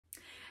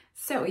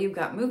So you've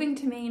got moving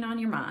to Maine on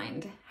your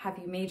mind. Have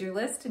you made your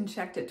list and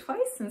checked it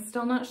twice and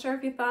still not sure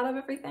if you thought of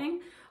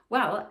everything?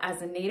 Well,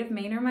 as a native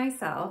Mainer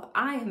myself,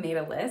 I have made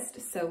a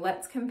list, so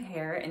let's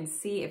compare and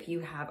see if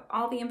you have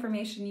all the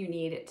information you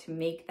need to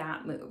make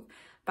that move.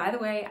 By the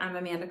way, I'm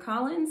Amanda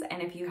Collins,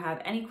 and if you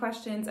have any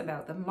questions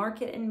about the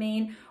market in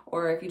Maine,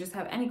 or if you just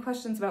have any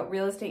questions about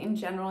real estate in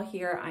general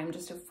here, I'm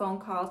just a phone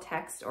call,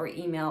 text, or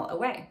email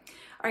away.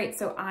 All right,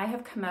 so I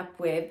have come up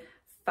with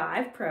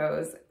 5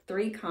 pros,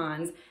 3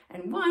 cons,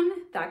 and 1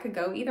 that could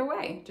go either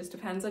way. Just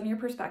depends on your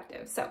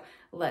perspective. So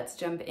let's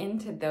jump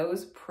into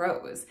those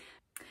pros.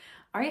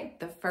 All right,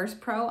 the first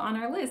pro on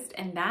our list,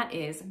 and that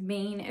is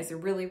Maine is a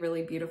really,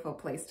 really beautiful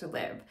place to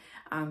live.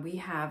 We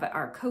have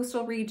our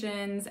coastal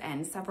regions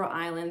and several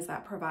islands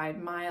that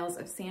provide miles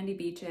of sandy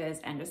beaches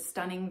and just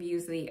stunning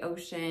views of the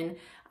ocean.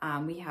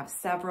 We have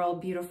several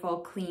beautiful,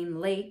 clean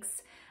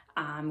lakes.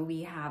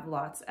 We have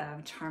lots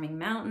of charming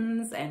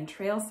mountains and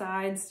trail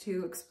sides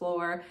to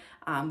explore.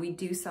 We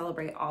do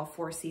celebrate all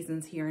 4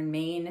 seasons here in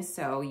Maine.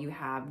 So you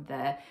have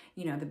the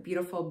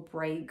beautiful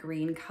bright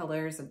green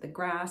colors of the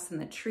grass and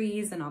the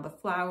trees and all the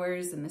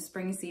flowers in the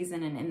spring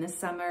season and in the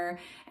summer.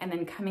 And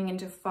then coming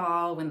into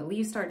fall, when the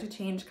leaves start to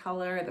change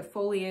color, the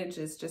foliage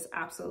is just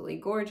absolutely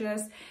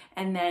gorgeous.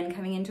 And then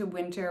coming into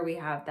winter, we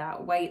have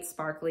that white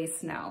sparkly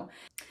snow.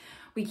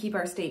 We keep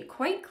our state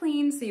quite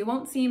clean, so you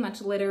won't see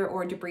much litter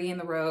or debris in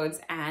the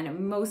roads,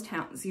 and most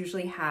towns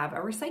usually have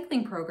a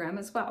recycling program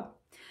as well.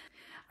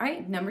 All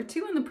right, number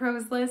 2 on the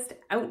pros list,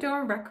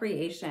 outdoor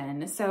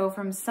recreation. So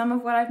from some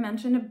of what I've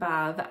mentioned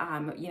above,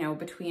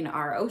 between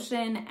our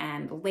ocean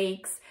and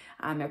lakes,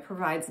 it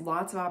provides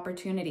lots of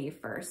opportunity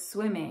for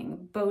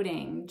swimming,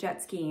 boating,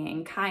 jet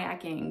skiing,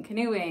 kayaking,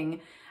 canoeing,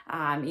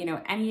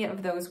 any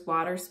of those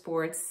water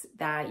sports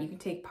that you can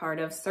take part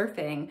of,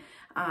 surfing,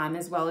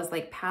 as well as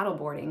like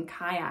paddleboarding,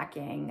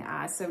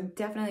 kayaking. So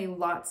definitely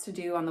lots to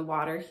do on the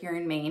water here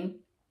in Maine.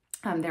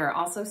 There are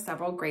also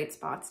several great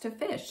spots to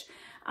fish.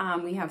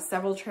 We have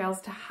several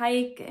trails to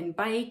hike and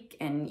bike,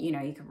 and you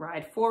can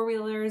ride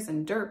 4-wheelers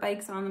and dirt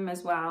bikes on them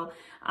as well.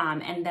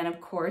 And then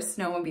of course,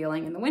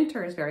 snowmobiling in the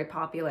winter is very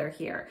popular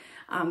here.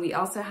 We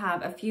also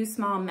have a few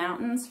small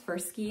mountains for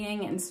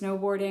skiing and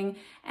snowboarding.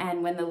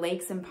 And when the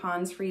lakes and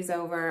ponds freeze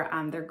over,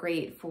 they're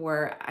great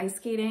for ice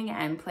skating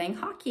and playing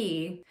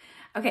hockey.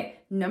 Okay,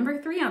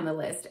 number 3 on the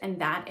list,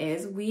 and that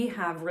is we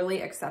have really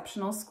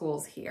exceptional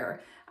schools here.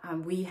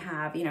 We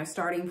have,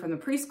 starting from the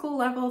preschool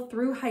level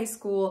through high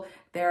school,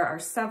 there are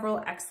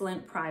several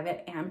excellent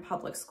private and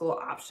public school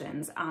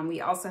options. We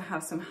also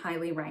have some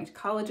highly ranked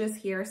colleges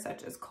here,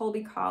 such as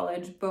Colby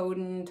College,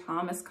 Bowdoin,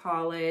 Thomas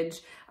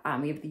College.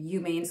 We have the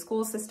UMaine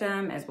school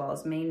system, as well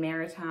as Maine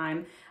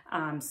Maritime.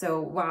 So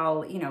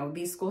while,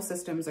 these school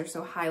systems are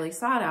so highly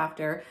sought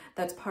after,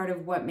 that's part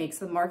of what makes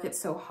the market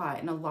so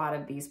hot in a lot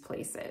of these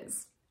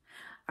places.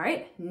 All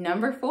right,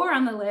 number 4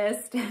 on the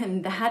list,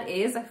 and that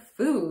is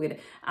food.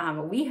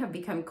 We have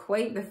become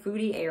quite the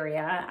foodie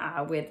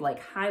area with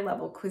like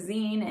high-level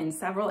cuisine in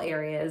several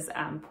areas.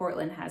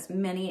 Portland has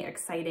many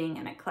exciting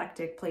and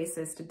eclectic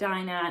places to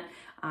dine at.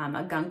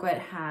 Algonquin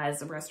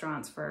has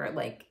restaurants for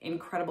like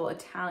incredible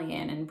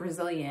Italian and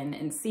Brazilian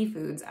and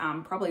seafoods.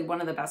 Probably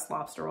one of the best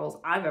lobster rolls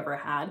I've ever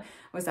had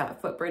was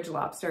at Footbridge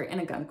Lobster in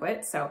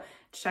Algonquin. So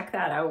check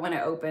that out when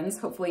it opens,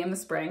 hopefully in the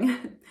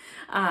spring.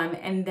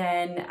 And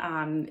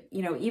then,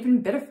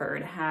 even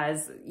Biddeford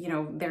has,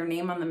 their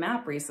name on the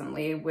map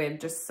recently with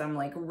just some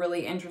like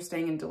really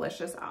interesting and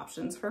delicious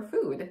options for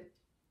food.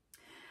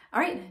 All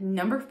right,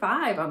 number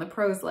 5 on the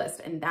pros list,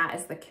 and that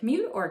is the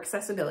commute or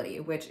accessibility,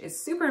 which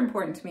is super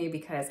important to me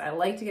because I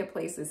like to get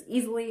places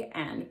easily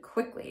and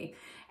quickly.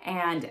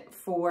 And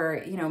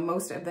for,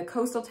 most of the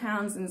coastal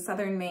towns in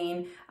southern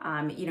Maine,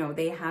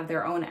 they have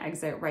their own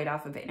exit right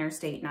off of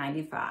Interstate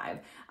 95.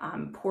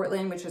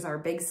 Portland, which is our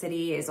big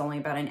city, is only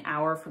about an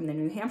hour from the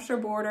New Hampshire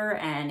border,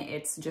 and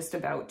it's just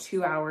about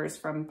 2 hours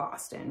from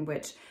Boston,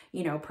 which,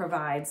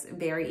 provides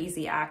very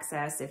easy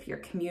access if you're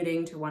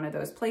commuting to one of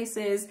those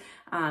places,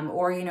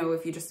 or,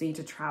 if you just need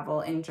to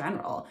travel in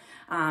general.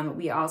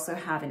 We also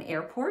have an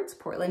airport,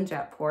 Portland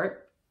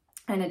Jetport.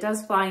 And it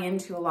does fly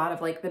into a lot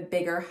of like the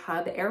bigger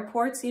hub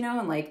airports,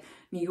 in like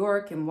New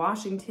York and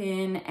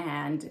Washington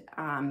and,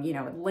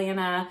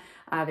 Atlanta.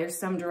 There's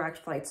some direct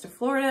flights to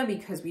Florida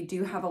because we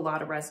do have a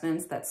lot of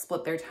residents that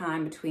split their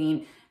time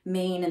between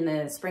Maine in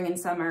the spring and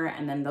summer,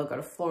 and then they'll go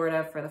to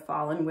Florida for the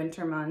fall and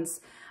winter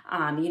months.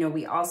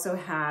 We also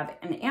have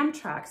an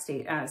Amtrak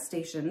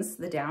stations,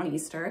 the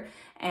Downeaster,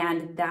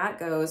 and that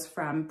goes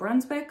from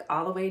Brunswick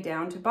all the way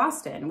down to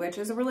Boston, which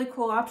is a really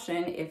cool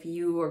option if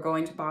you are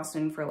going to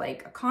Boston for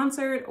like a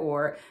concert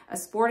or a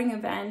sporting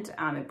event.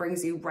 It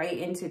brings you right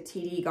into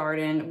TD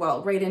Garden,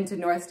 well, right into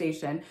North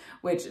Station,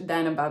 which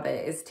then above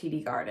it is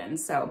TD Garden.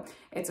 So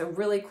it's a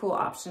really cool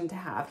option to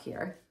have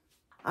here.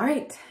 All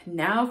right,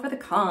 now for the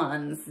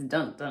cons.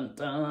 Dun, dun,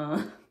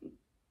 dun.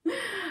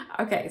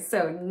 Okay,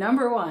 so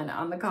number 1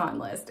 on the con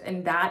list,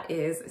 and that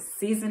is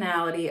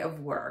seasonality of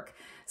work.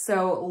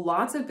 So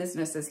lots of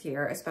businesses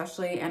here,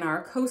 especially in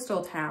our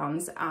coastal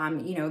towns,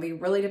 they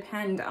really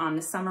depend on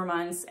the summer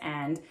months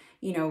and,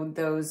 you know,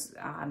 those,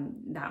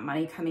 that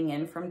money coming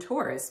in from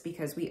tourists,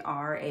 because we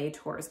are a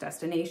tourist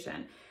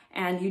destination.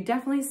 And you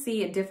definitely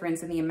see a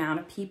difference in the amount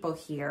of people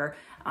here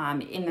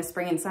in the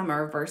spring and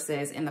summer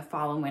versus in the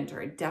fall and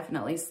winter. It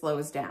definitely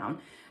slows down.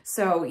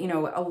 So, you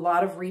know, a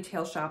lot of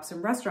retail shops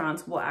and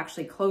restaurants will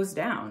actually close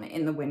down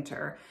in the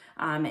winter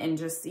and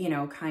just, you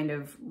know, kind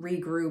of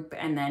regroup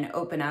and then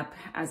open up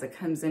as it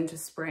comes into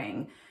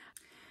spring.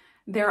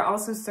 There are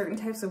also certain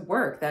types of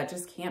work that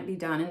just can't be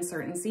done in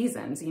certain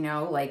seasons, you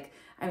know, like,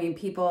 I mean,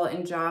 people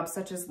in jobs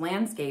such as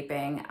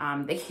landscaping,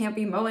 they can't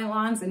be mowing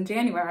lawns in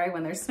January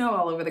when there's snow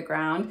all over the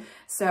ground.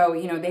 So,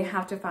 you know, they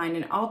have to find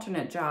an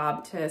alternate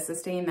job to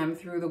sustain them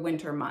through the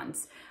winter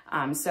months.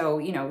 So,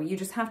 you know, you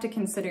just have to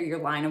consider your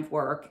line of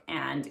work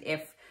and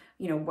if,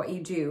 you know, what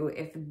you do,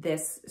 if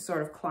this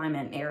sort of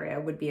climate area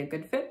would be a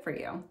good fit for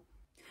you.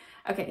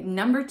 Okay,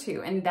 number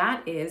 2, and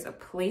that is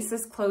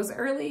places close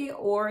early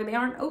or they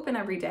aren't open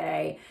every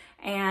day.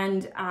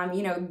 And,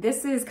 you know,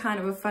 this is kind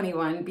of a funny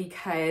one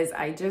because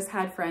I just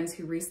had friends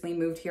who recently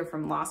moved here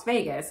from Las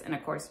Vegas. And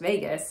of course,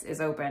 Vegas is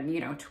open,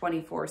 you know,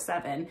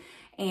 24/7.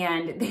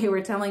 And they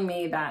were telling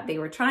me that they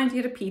were trying to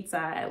get a pizza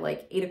at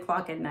like 8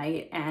 o'clock at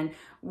night, and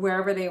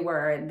wherever they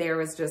were, there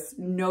was just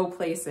no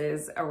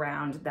places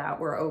around that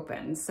were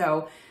open.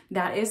 So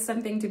that is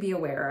something to be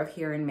aware of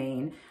here in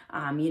Maine.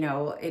 You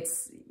know,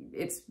 it's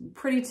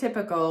pretty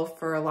typical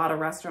for a lot of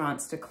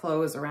restaurants to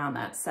close around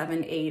that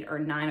 7, 8, or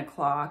 9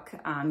 o'clock.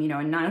 You know,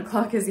 and 9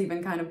 o'clock is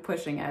even kind of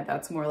pushing it.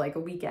 That's more like a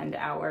weekend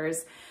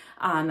hours.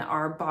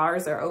 Our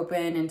bars are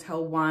open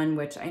until 1,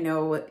 which I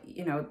know,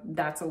 you know,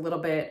 that's a little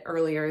bit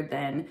earlier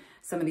than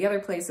some of the other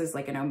places.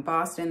 Like I know in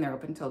Boston, they're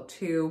open till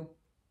 2.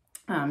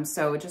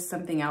 So just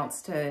something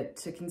else to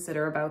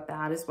consider about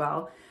that as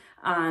well.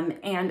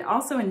 And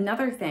also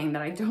another thing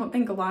that I don't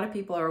think a lot of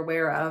people are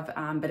aware of,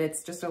 but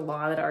it's just a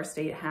law that our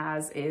state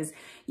has, is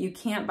you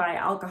can't buy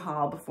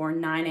alcohol before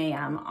 9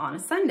 a.m. on a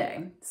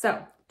Sunday.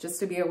 So just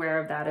to be aware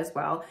of that as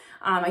well.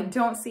 I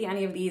don't see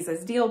any of these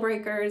as deal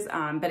breakers,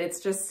 but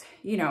it's just,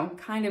 you know,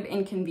 kind of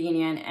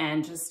inconvenient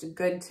and just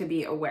good to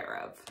be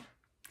aware of.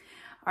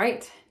 All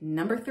right,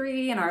 number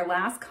 3 and our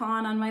last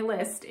con on my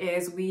list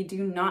is we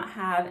do not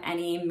have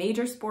any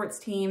major sports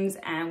teams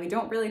and we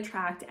don't really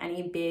attract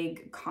any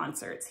big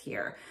concerts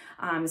here.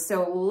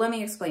 So let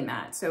me explain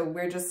that. So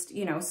we're just,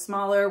 you know,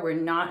 smaller, we're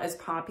not as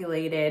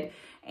populated,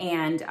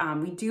 and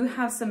we do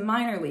have some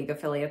minor league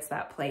affiliates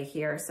that play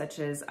here, such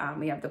as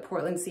we have the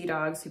Portland Sea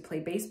Dogs who play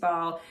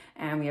baseball,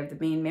 and we have the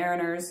Maine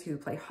Mariners who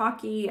play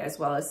hockey, as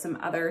well as some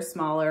other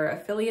smaller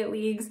affiliate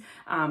leagues.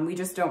 We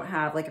just don't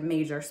have like a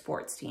major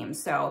sports team.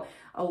 So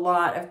a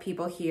lot of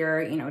people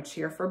here, you know,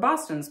 cheer for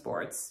Boston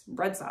sports,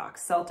 Red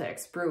Sox,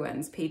 Celtics,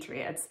 Bruins,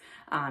 Patriots,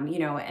 you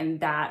know, and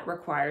that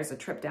requires a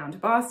trip down to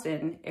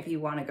Boston if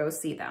you want to go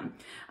see them.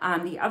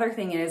 The other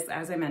thing is,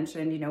 as I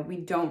mentioned, you know, we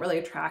don't really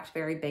attract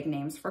very big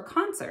names for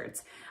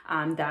concerts.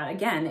 That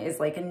again is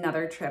like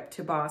another trip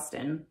to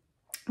Boston.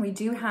 We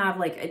do have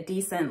like a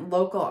decent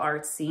local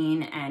art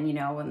scene and, you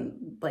know,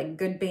 and like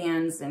good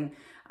bands and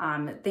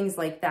things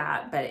like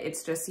that. But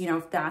it's just, you know,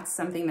 if that's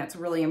something that's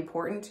really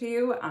important to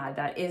you,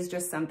 that is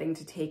just something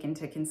to take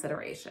into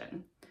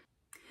consideration.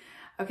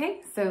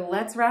 Okay, so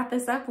let's wrap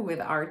this up with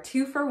our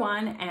 2 for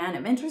 1, and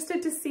I'm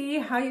interested to see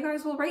how you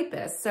guys will rate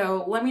this.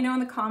 So let me know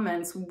in the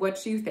comments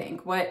what you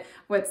think, what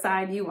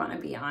side you want to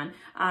be on.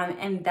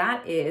 And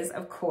that is,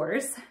 of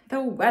course,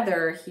 the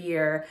weather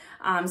here.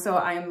 So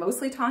I am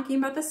mostly talking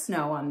about the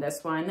snow on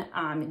this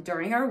one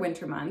during our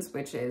winter months,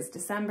 which is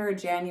December,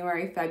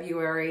 January,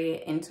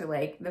 February, into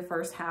like the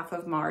first half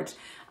of March.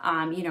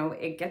 You know,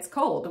 it gets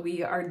cold.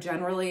 We are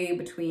generally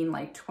between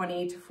like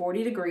 20 to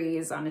 40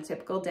 degrees on a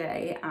typical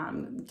day.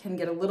 Can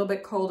get a little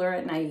bit colder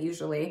at night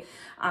usually.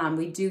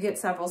 We do get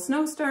several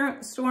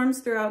snowstorms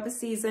throughout the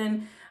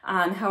season.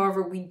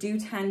 However, we do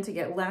tend to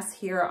get less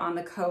here on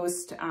the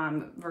coast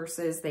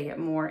versus they get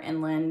more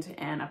inland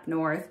and up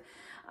north.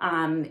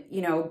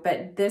 You know,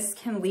 but this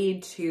can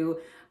lead to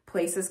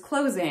places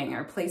closing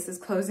or places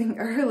closing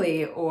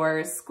early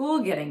or school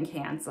getting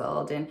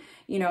canceled. And,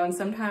 you know, and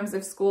sometimes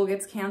if school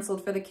gets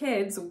canceled for the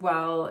kids,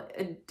 well,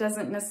 it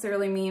doesn't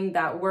necessarily mean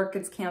that work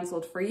gets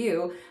canceled for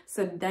you.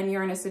 So then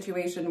you're in a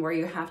situation where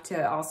you have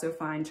to also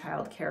find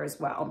childcare as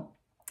well.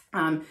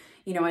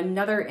 You know,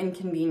 another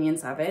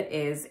inconvenience of it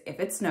is if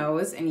it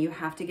snows and you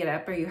have to get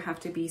up or you have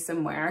to be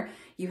somewhere,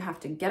 you have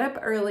to get up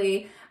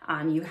early.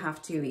 You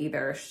have to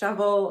either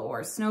shovel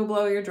or snow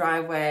blow your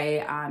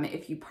driveway.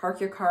 If you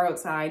park your car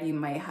outside, you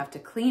might have to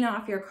clean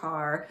off your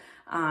car.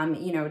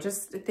 You know,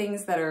 just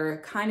things that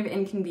are kind of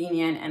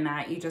inconvenient and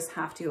that you just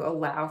have to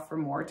allow for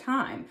more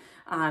time.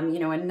 You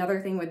know, another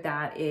thing with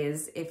that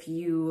is if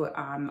you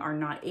are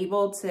not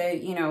able to,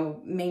 you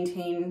know,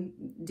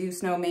 do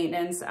snow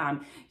maintenance,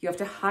 you have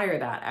to hire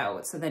that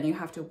out. So then you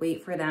have to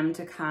wait for them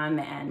to come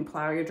and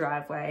plow your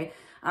driveway.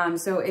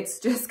 So it's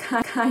just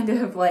kind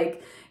of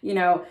like, you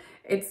know,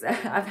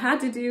 I've had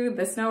to do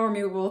the snow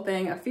removal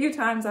thing a few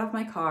times off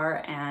my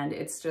car, and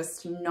it's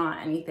just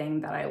not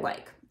anything that I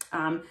like.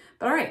 But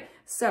all right,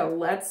 so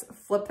let's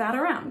flip that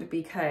around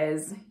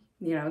because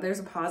you know, there's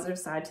a positive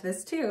side to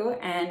this too,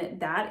 and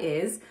that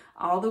is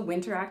all the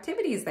winter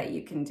activities that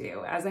you can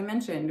do. As I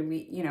mentioned,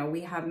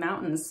 we have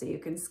mountains, so you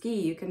can ski,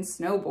 you can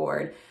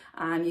snowboard,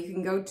 you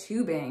can go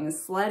tubing,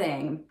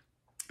 sledding,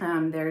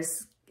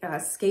 there's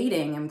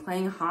skating and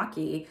playing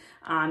hockey.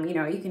 You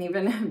know, you can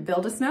even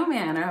build a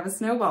snowman or have a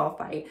snowball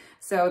fight.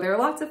 So there are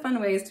lots of fun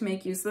ways to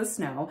make use of the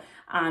snow.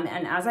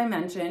 And as I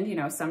mentioned, you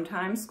know,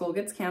 sometimes school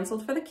gets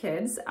canceled for the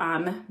kids,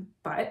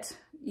 but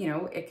you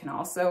know,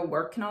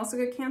 work can also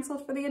get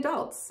canceled for the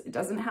adults. It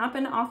doesn't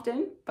happen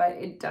often, but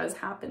it does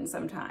happen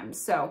sometimes.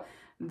 So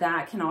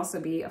that can also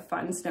be a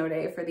fun snow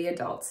day for the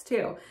adults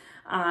too.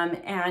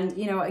 And,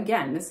 you know,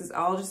 again, this is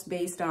all just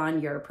based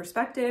on your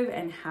perspective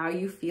and how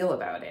you feel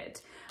about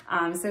it.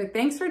 So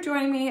thanks for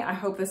joining me. I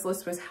hope this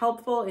list was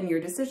helpful in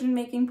your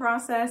decision-making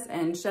process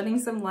and shedding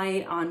some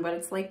light on what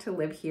it's like to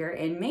live here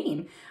in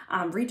Maine.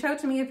 Reach out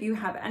to me if you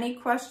have any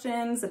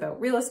questions about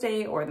real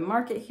estate or the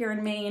market here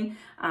in Maine.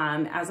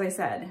 As I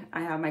said, I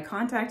have my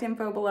contact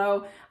info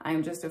below.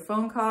 I'm just a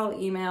phone call,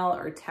 email,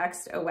 or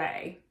text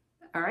away.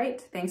 All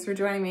right, thanks for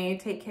joining me.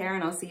 Take care,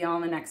 and I'll see you all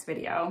in the next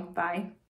video. Bye.